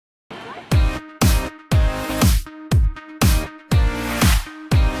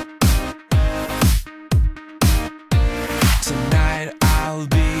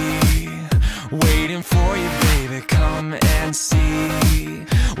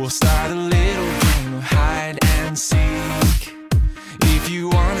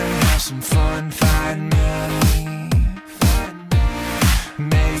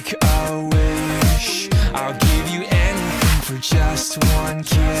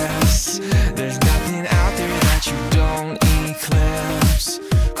exist. There's nothing out there that you don't eclipse.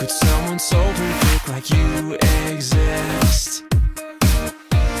 Could someone so perfect like you exist?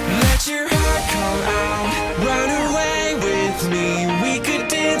 Let your heart come out, run away with me. We could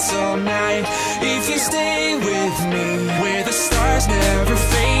dance all night if you stay with me. Where the stars never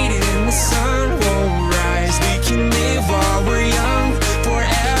fade and the sun won't rise. We can live while we're young,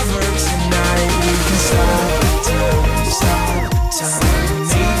 forever tonight. We can stop time, stop time.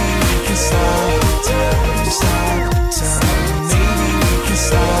 Maybe we can stop time, stop time. Maybe we can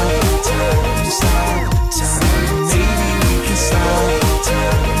stop time, stop time. Maybe we can stop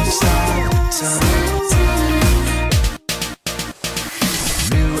time, stop time.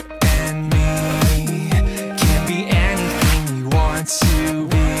 You and me can be anything we want to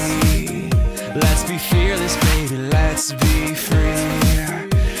be. Let's be fearless, baby, let's be free.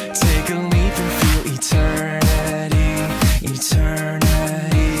 Take a leap and feel eternity,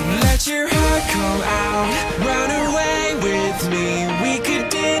 eternity. Let your heart come out, run away with me. We could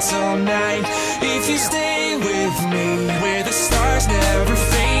dance all night if you stay with me. Where the stars never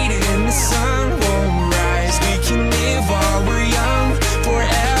fade and the sun won't rise. We can live while we're young,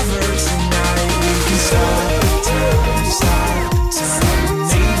 forever tonight. We can stop time, stop time.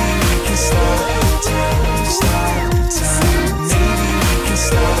 Maybe we can stop time, stop time. Maybe we can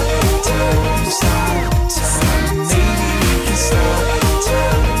stop time, stop time. Maybe we can stop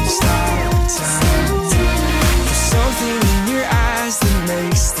time, stop time. There's something in your eyes that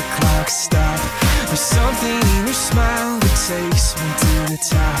makes the clock stop. There's something in your smile that takes me to the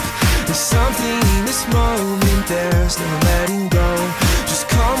top. There's something in this moment, there's no letting go. Just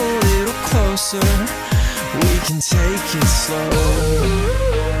come a little closer, we can take it slow.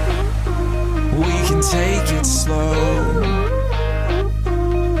 We can take it slow.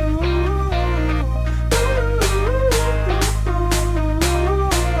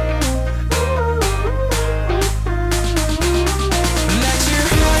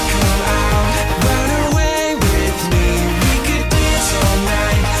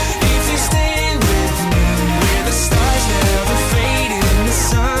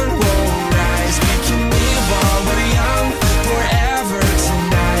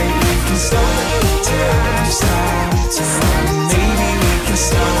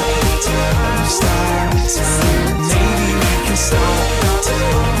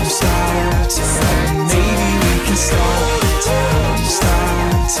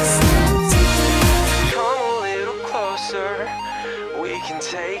 Come a little closer, we can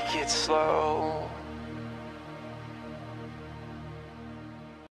take it slow.